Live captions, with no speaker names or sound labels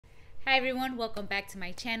Hi everyone, welcome back to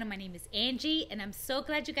my channel. My name is Angie and I'm so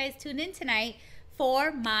glad you guys tuned in tonight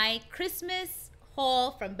for my Christmas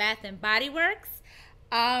haul from Bath and Body Works.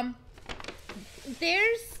 When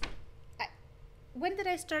did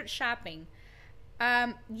I start shopping?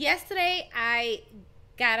 Yesterday I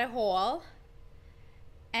got a haul,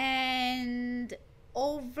 and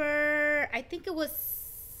I think it was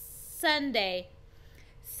Sunday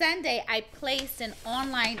I placed an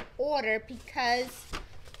online order because,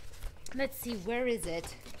 let's see, where is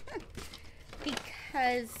it?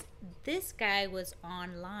 Because this guy was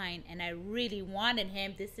online and I really wanted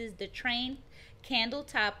him. This is the Train candle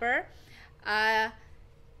topper. I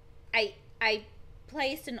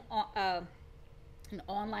placed an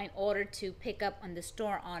online order to pick up on the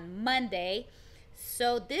store on Monday.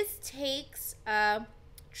 So this takes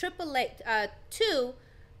two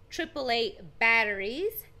AAA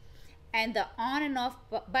batteries, and the on and off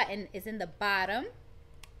button is in the bottom. Look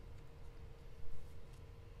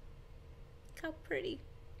how pretty.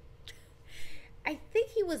 I think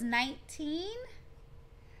he was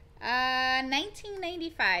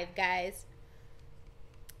 $19.95, guys.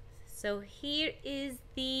 So here is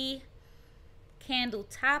the candle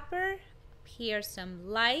topper. Here are some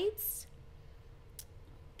lights.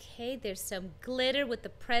 Okay, there's some glitter with the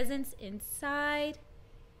presents inside.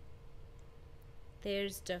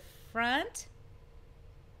 There's the front.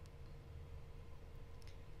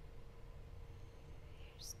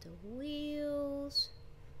 Here's the wheels.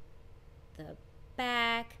 The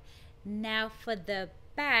back. Now for the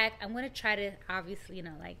back, I'm going to try to, obviously,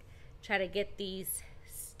 try to get these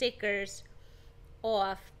stickers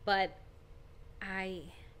off, but I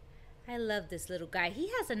love this little guy.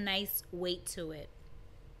 He has a nice weight to it.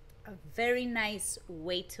 A very nice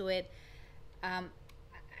weight to it.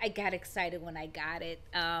 I got excited when I got it.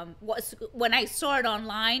 When I saw it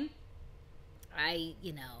online, I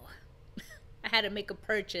had to make a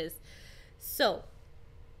purchase. So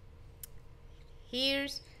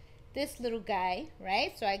here's this little guy,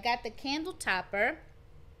 right? So I got the candle topper.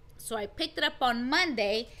 So I picked it up on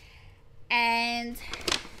Monday, and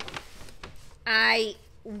I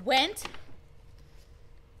went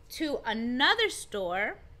to another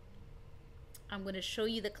store. I'm going to show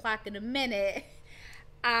you the clock in a minute.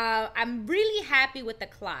 I'm really happy with the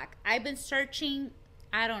clock. I've been searching,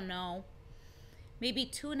 I don't know, maybe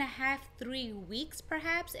 2.5, 3 weeks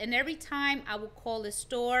perhaps. And every time I would call the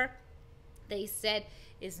store, they said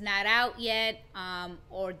it's not out yet,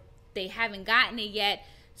 or they haven't gotten it yet.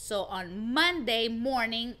 So on Monday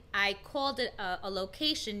morning, I called it a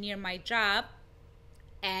location near my job,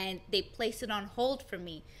 and they placed it on hold for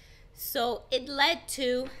me. So it led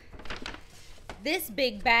to this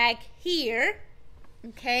big bag here.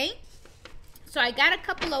 Okay, so I got a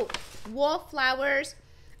couple of wallflower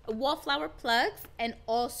plugs, and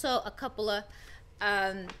also a couple of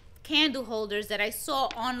candle holders that I saw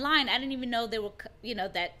online. I didn't even know they were,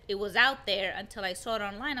 that it was out there until I saw it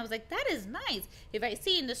online. I was like, that is nice. If I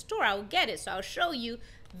see it in the store, I will get it. So I'll show you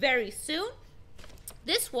very soon.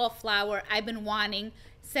 This wallflower I've been wanting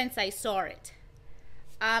since I saw it.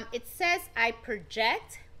 It says I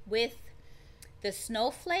project with the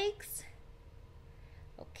snowflakes.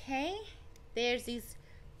 Okay, there's these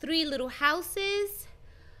 3 little houses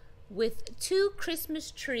with 2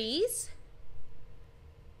 Christmas trees.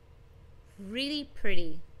 Really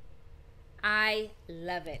pretty. I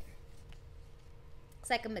love it. It's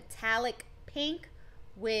like a metallic pink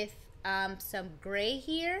with some gray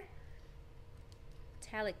here.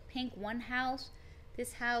 Metallic pink, one house.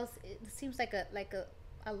 This house, it seems like a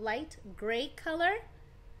light gray color.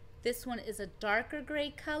 This one is a darker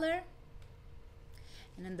gray color.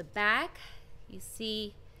 And in the back, you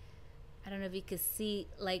see, I don't know if you can see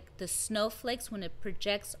like the snowflakes when it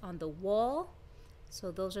projects on the wall.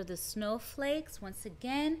 So those are the snowflakes. Once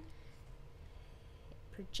again,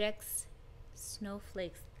 it projects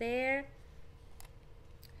snowflakes there.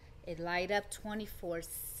 It light up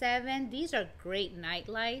 24/7. These are great night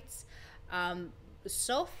lights.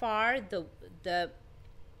 So far,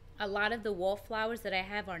 a lot of the wallflowers that I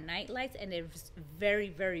have are night lights, and they're very,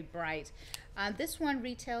 very bright. This one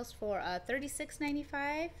retails for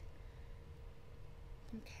 $36.95.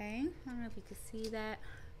 Okay, I don't know if you can see that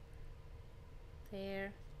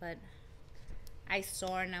there, but I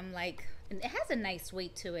saw it and I'm like, and it has a nice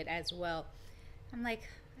weight to it as well. I'm like,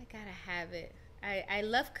 I gotta have it. I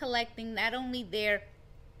love collecting not only their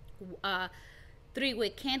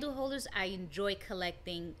 3-wick candle holders. I enjoy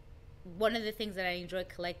collecting. One of the things that I enjoy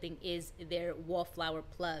collecting is their wallflower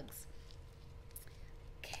plugs.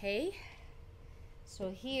 Okay,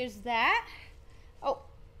 so here's that. Oh,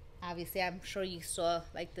 obviously I'm sure you saw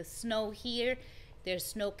like the snow here. There's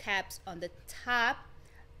snow caps on the top.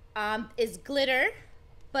 Is glitter,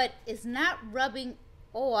 but it's not rubbing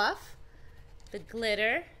off the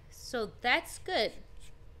glitter, so that's good.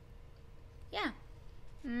 Yeah.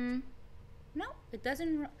 No, it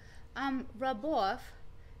doesn't rub off.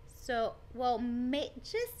 So, well,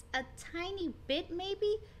 just a tiny bit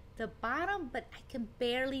maybe the bottom, but I can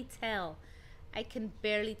barely tell. I can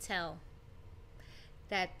barely tell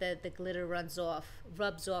that the glitter rubs off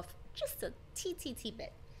just a teeny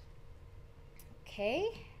bit.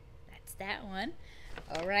 Okay, that's that one.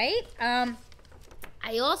 All right.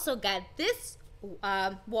 I also got this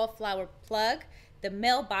Wallflower plug. The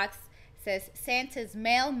mailbox says Santa's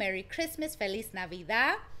mail, Merry Christmas, Feliz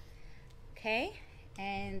Navidad. Okay,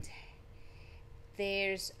 and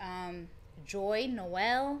there's Joy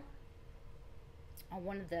Noel on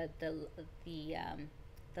one of the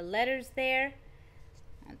letters there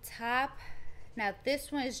on top. Now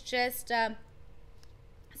this one is just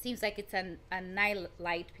seems like it's a night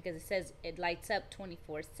light because it says it lights up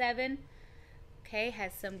 24/7. Okay,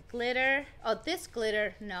 has some glitter. Oh, this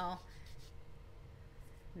glitter, no,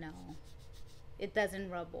 it doesn't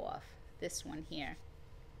rub off. This one here.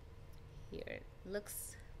 Here it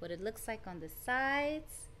looks what it looks like on the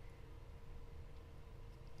sides.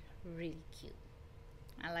 Really cute.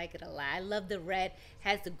 I like it a lot. I love the red.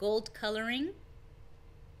 Has the gold coloring.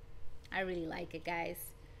 I really like it,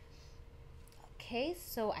 guys. Okay,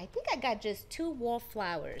 so I think I got just 2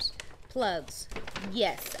 Wallflowers plugs.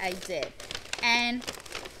 Yes, I did. And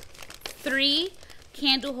 3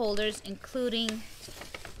 candle holders, including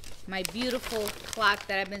my beautiful clock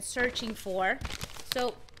that I've been searching for.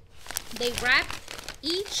 So they wrapped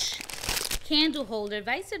each candle holder. If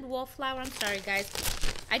I said Wallflower, I'm sorry, guys.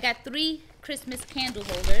 I got 3 Christmas candle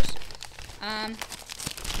holders.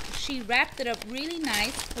 She wrapped it up really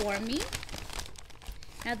nice for me.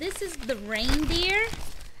 Now this is the reindeer.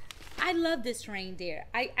 I love this reindeer.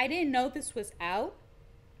 I didn't know this was out.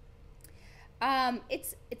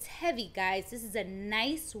 It's heavy, guys. This is a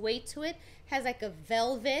nice weight to it. Has like a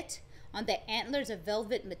velvet on the antlers, a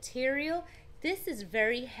velvet material. This is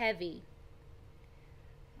very heavy.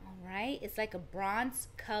 All right, it's like a bronze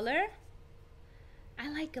color. I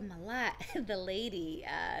like them a lot. The lady,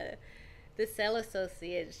 the sales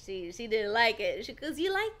associate, she didn't like it. She goes,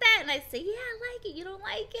 "You like that?" And I say, "Yeah, I like it." "You don't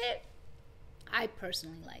like it?" I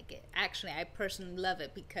personally like it. Actually, I personally love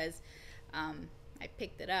it because I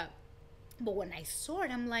picked it up. But when I saw it,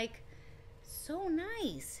 I'm like, so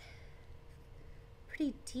nice.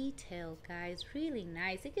 Pretty detailed, guys. Really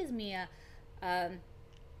nice. It gives me a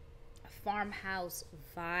farmhouse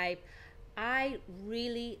vibe. I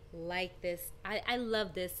really like this. I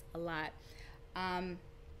love this a lot.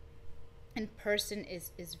 In person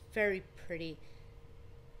is very pretty.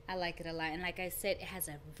 I like it a lot. And like I said, it has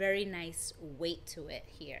a very nice weight to it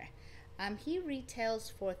here. He retails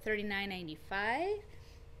for $39.95.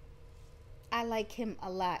 I like him a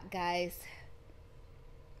lot, guys.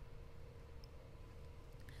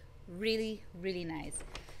 Really, really nice.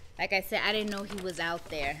 Like I said, I didn't know he was out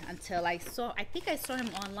there until I think I saw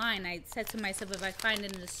him online. I said to myself, if I find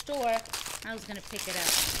it in the store, I was gonna pick it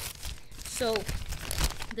up. So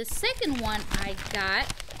the second one I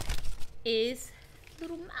got is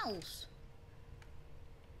Little Mouse.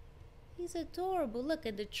 He's adorable. Look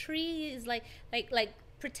at the tree. Is like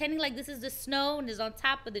pretending like this is the snow and is on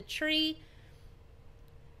top of the tree.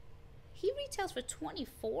 He retails for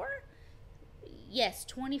 $24. Yes,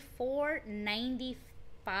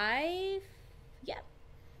 $24.95. Yep.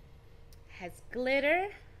 Has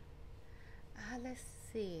glitter. Let's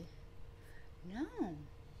see. No.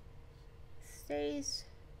 Stays.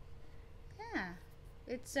 Yeah.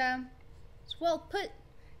 It's well put.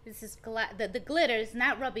 This is the glitter is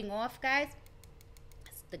not rubbing off, guys.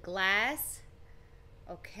 It's the glass.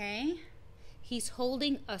 Okay. He's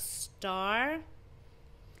holding a star.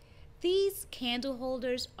 These candle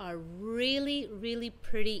holders are really, really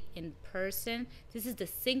pretty in person. This is the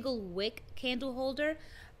single wick candle holder.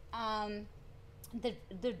 The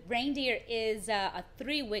reindeer is a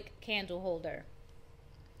 3-wick candle holder.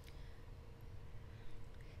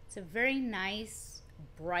 It's a very nice,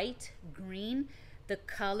 bright green. The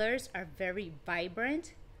colors are very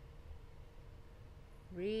vibrant.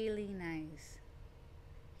 Really nice.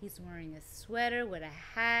 He's wearing a sweater with a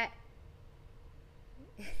hat.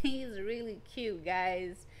 He's really cute,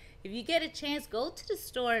 guys. If you get a chance, go to the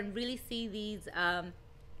store and really see these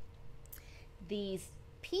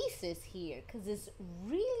pieces here, because it's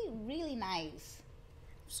really, really nice.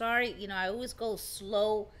 Sorry, you know, I always go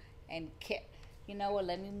slow and you know what,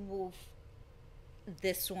 let me move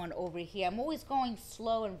this one over here. I'm always going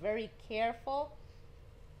slow and very careful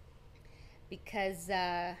because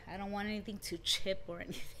I don't want anything to chip or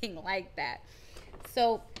anything like that.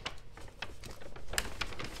 So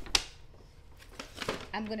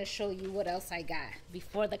I'm gonna show you what else I got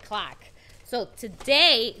before the clock. So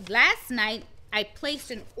today, last night, I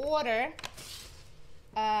placed an order.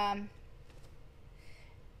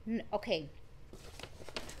 Okay.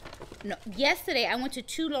 No, yesterday I went to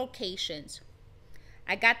 2 locations.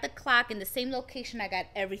 I got the clock in the same location I got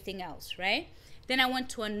everything else, right? Then I went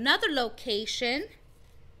to another location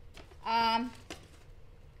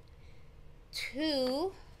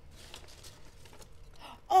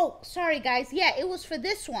oh, sorry guys. Yeah, it was for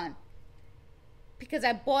this one. Because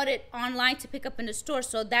I bought it online to pick up in the store.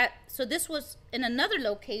 So this was in another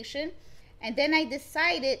location. And then I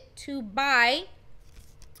decided to buy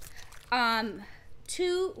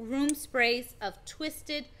 2 room sprays of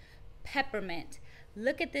Twisted Peppermint.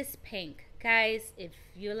 Look at this pink. Guys, if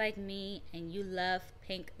you're like me and you love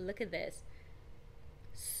pink, look at this.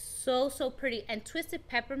 So pretty. And Twisted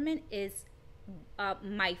Peppermint is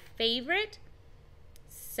my favorite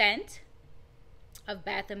scent of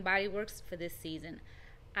Bath and Body Works for this season.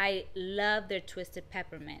 I love their Twisted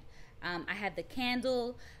Peppermint. I had the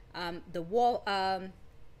candle, the wall. I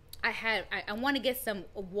want to get some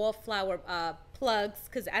Wallflower plugs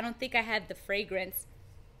because I don't think I had the fragrance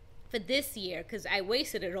for this year because I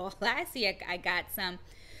wasted it all last year. I got some.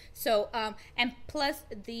 So and plus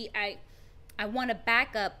I want a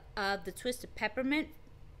backup of the Twisted Peppermint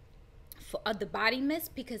for the body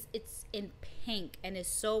mist because it's in pink and it's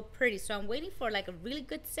so pretty. So I'm waiting for like a really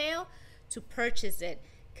good sale to purchase it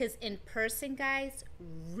because in person, guys,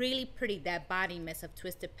 really pretty, that body mist of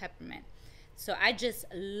Twisted Peppermint. So I just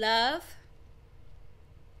love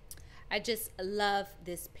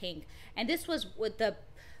this pink. And this was with the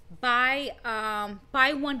buy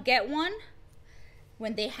one get one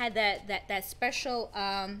when they had that special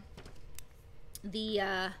I'm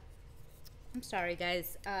sorry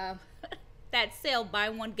guys, that sale, buy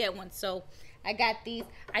one get one. So I got these.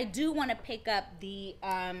 I do want to pick up the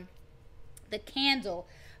candle,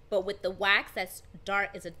 but with the wax that's dark,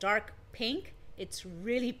 is a dark pink. It's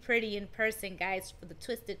really pretty in person, guys, for the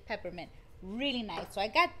Twisted Peppermint. Really nice. So I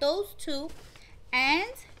got those 2,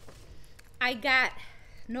 and I got,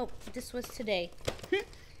 nope, this was today.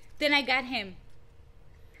 Then I got him.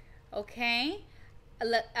 Okay.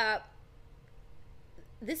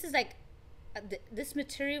 This is like, this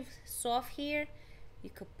material soft here. You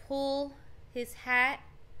could pull his hat.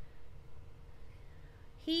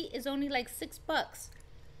 He is only like $6,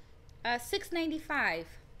 $6.95.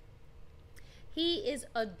 He is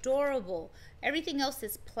adorable. Everything else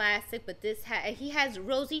is plastic, but this hat, he has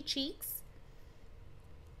rosy cheeks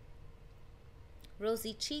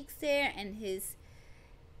there, and his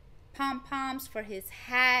pom-poms for his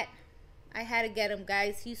hat. I had to get him,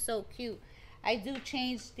 guys. He's so cute. I do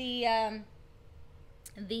change the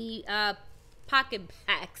pocket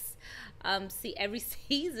backs see every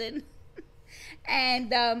season.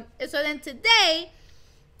 And so then today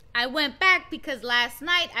I went back because last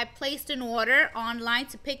night I placed an order online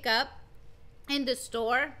to pick up in the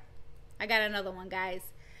store. I got another one, guys.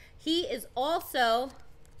 He is also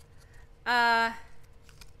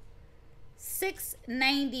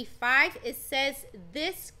 $6.95. It says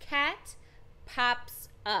this cat pops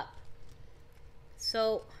up.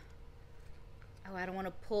 So I don't want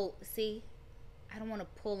to pull, see, I don't want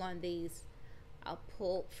to pull on these. I'll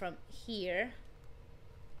pull from here.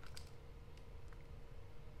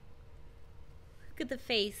 Look at the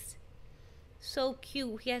face. So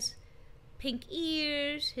cute. He has pink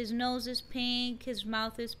ears. His nose is pink. His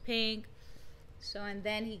mouth is pink. So, and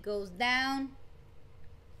then he goes down.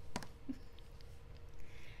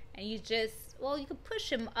 And you just, well, you can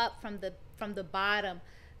push him up from the bottom.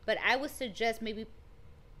 But I would suggest maybe,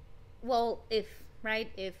 well, if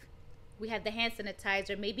we have the hand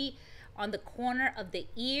sanitizer, maybe on the corner of the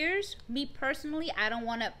ears. Me personally, I don't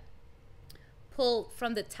want to pull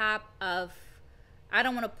from the top of, I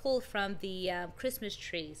don't want to pull from the Christmas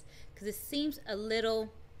trees because it seems a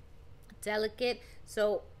little delicate.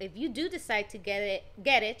 So if you do decide to get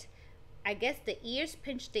it, I guess the ears,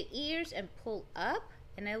 pinch the ears and pull up,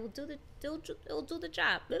 and it will do the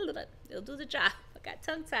job. It'll do the job. I got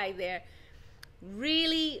tongue tied there.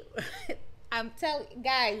 Really, I'm telling you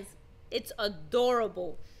guys, it's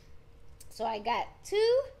adorable. So I got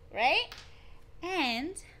 2, right?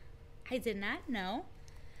 And I did not know.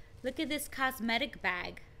 Look at this cosmetic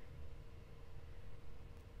bag.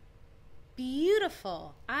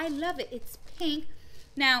 Beautiful. I love it. It's pink.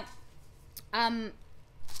 Now, I'm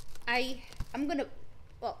gonna,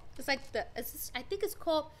 well, it's like I think it's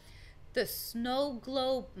called the Snow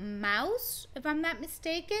Globe Mouse, if I'm not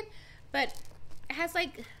mistaken. but it has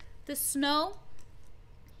like the snow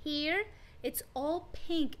here. It's all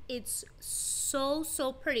pink. It's so,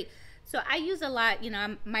 so pretty. So I use a lot, you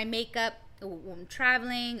know, my makeup when I'm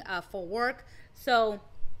traveling for work. So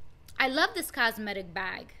I love this cosmetic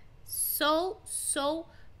bag. So, so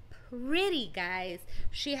pretty, guys.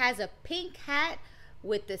 She has a pink hat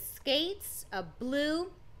with the skates, a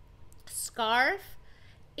blue scarf.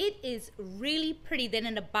 It is really pretty. Then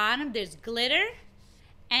in the bottom, there's glitter,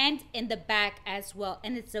 and in the back as well.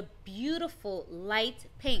 And it's a beautiful light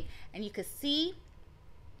pink. And you can see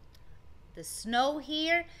the snow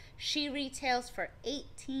here. She retails for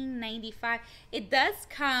 $18.95. It does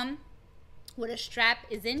come with a strap.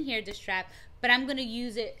 Is in here, the strap, but I'm gonna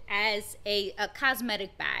use it as a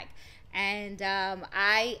cosmetic bag. And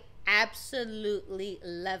I absolutely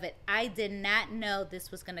love it. I did not know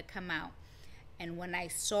this was gonna come out, and when I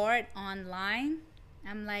saw it online,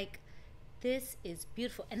 I'm like, this is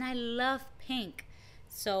beautiful. And I love pink,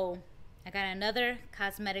 so I got another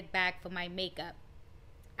cosmetic bag for my makeup.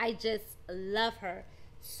 I just love her.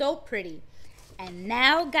 So pretty. And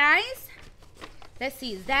now, guys, let's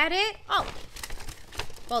see, is that it? Oh,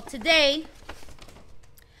 well, today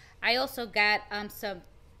I also got some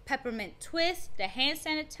peppermint twist, the hand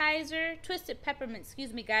sanitizer, twisted peppermint,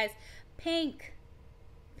 excuse me, guys. Pink,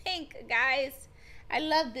 guys. I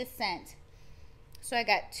love this scent. So I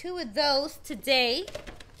got 2 of those today.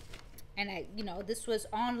 And I, you know, this was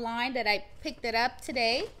online that I picked it up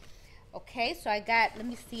today. Okay, so I got, let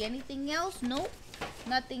me see, anything else? Nope,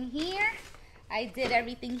 nothing here. I did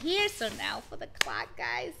everything here. So now for the clock,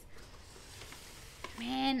 guys.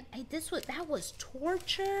 Man, that was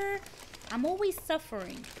torture. I'm always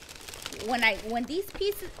suffering. When these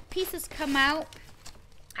pieces come out,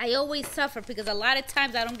 I always suffer because a lot of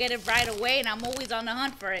times I don't get it right away, and I'm always on the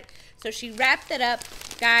hunt for it. So she wrapped it up.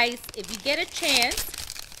 Guys, if you get a chance,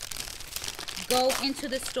 go into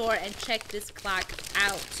the store and check this clock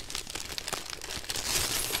out.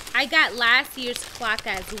 I got last year's clock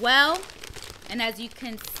as well. And as you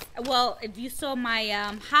can, well, if you saw my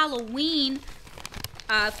Halloween,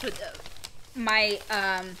 my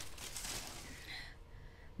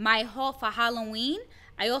haul for Halloween,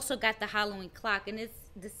 I also got the Halloween clock, and it's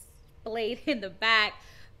displayed in the back.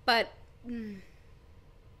 But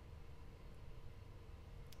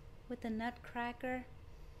with the nutcracker,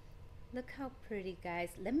 look how pretty, guys.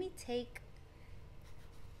 Let me take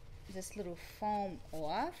this little foam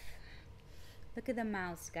off. Look at the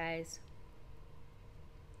mouse, guys.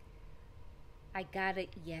 I got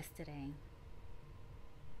it yesterday.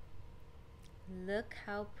 Look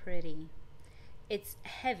how pretty. It's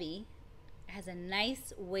heavy. It has a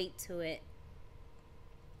nice weight to it.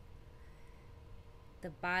 The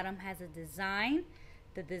bottom has a design.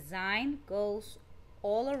 The design goes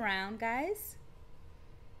all around, guys.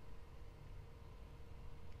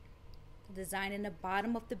 The design in the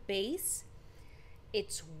bottom of the base.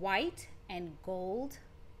 It's white and gold.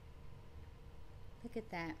 Look at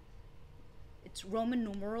that. It's Roman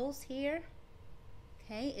numerals here.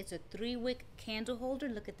 Okay, it's a 3-wick candle holder.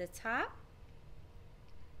 Look at the top.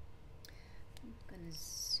 I'm gonna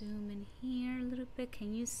zoom in here a little bit.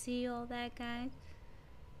 Can you see all that, guys?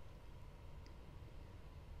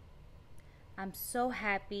 I'm so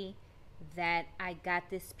happy that I got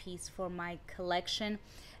this piece for my collection.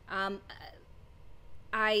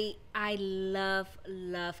 I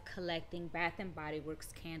love collecting Bath and Body Works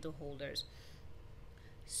candle holders.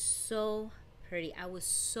 So pretty. I was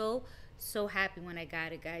so happy when I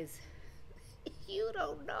got it, guys. You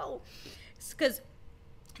don't know. It's because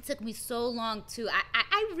it took me so long to,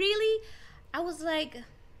 I was like,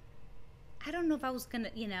 I don't know if I was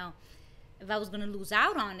gonna, you know, if I was gonna lose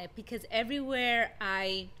out on it, because everywhere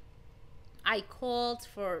I called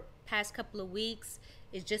for past couple of weeks,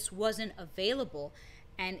 it just wasn't available.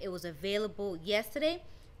 And it was available yesterday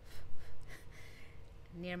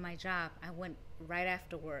near my job. I went right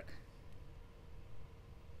after work.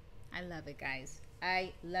 I love it, guys.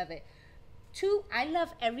 I love it. I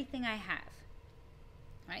love everything I have,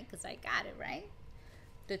 right? Because I got it, right?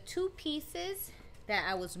 The 2 pieces that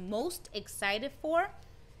I was most excited for,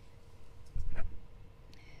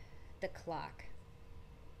 the clock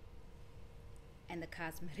and the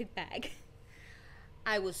cosmetic bag.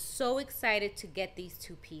 I was so excited to get these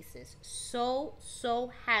 2 pieces. So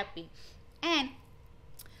happy. And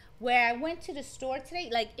where I went to the store today,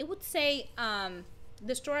 like it would say,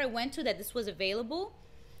 the store I went to, that this was available,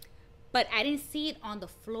 but I didn't see it on the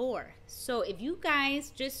floor. So if you guys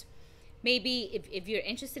just, maybe if you're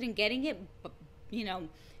interested in getting it, you know,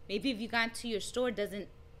 maybe if you got to your store, it doesn't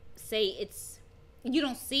say it's, you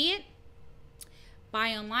don't see it,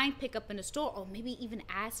 buy online, pick up in the store, or maybe even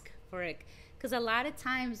ask for it. Because a lot of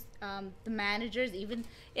times, the managers, even,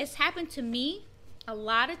 it's happened to me a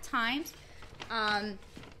lot of times,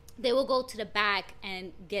 they will go to the back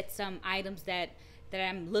and get some items that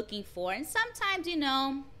I'm looking for. And sometimes, you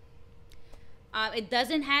know, it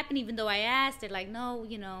doesn't happen even though I asked. They're like, no,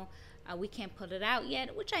 you know, we can't put it out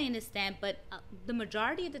yet, which I understand. But the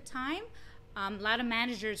majority of the time, a lot of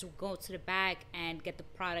managers will go to the back and get the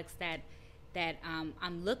products that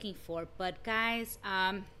I'm looking for. But guys,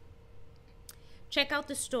 check out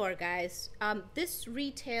the store, guys. This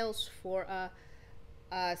retails for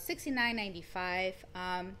 $69.95.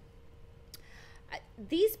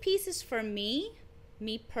 These pieces, for me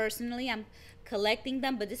personally, I'm collecting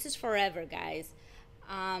them, but this is forever, guys.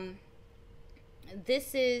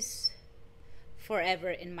 This is forever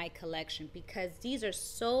in my collection because these are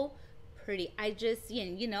so pretty. I just,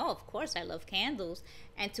 you know, of course I love candles,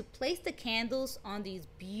 and to place the candles on these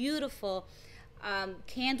beautiful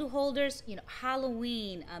candle holders, you know,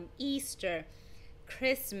 Halloween, Easter,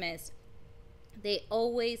 Christmas, they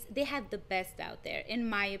have the best out there, in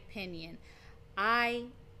my opinion. I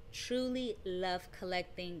truly love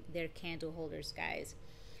collecting their candle holders, guys.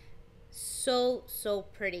 So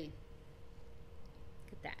pretty.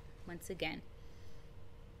 Look at that. Once again,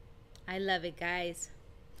 I love it, guys.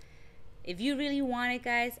 If you really want it,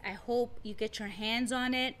 guys, I hope you get your hands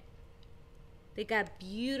on it. They got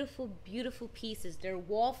beautiful pieces. They're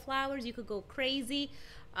wallflowers. You could go crazy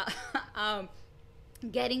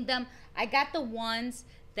getting them. I got the ones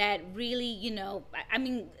that really, you know, I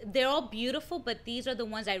mean, they're all beautiful, but these are the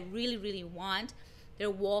ones I really want. Their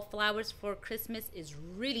wallflowers for Christmas is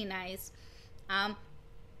really nice.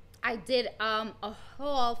 I did a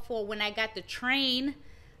haul for when I got the train.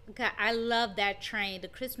 God, I love that train, the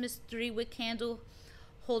Christmas 3-wick candle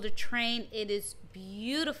holder train. It is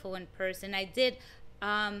beautiful in person. I did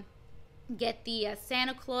get the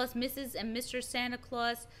Santa Claus, Mrs. and Mr. Santa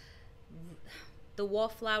Claus, the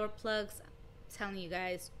wallflower plugs. I'm telling you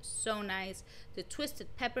guys, so nice. The twisted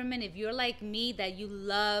peppermint, if you're like me, that you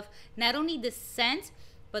love not only the scent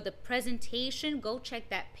but the presentation, go check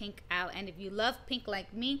that pink out. And if you love pink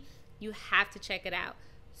like me, you have to check it out.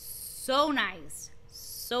 So nice,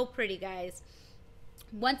 so pretty, guys.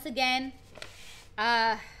 Once again,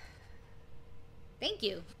 thank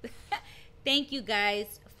you. Thank you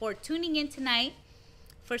guys for tuning in tonight,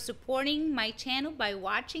 for supporting my channel by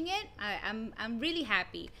watching it. I'm really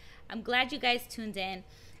happy. I'm glad you guys tuned in.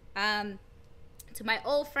 To my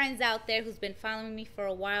old friends out there who's been following me for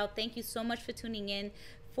a while, thank you so much for tuning in.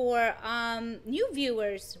 For new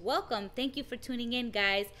viewers, welcome. Thank you for tuning in,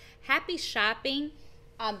 guys. Happy shopping.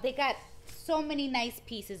 They got so many nice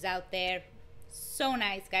pieces out there. So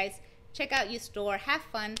nice, guys. Check out your store. Have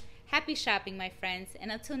fun. Happy shopping, my friends. And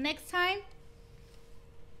until next time,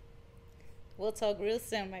 we'll talk real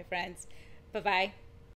soon, my friends. Bye-bye.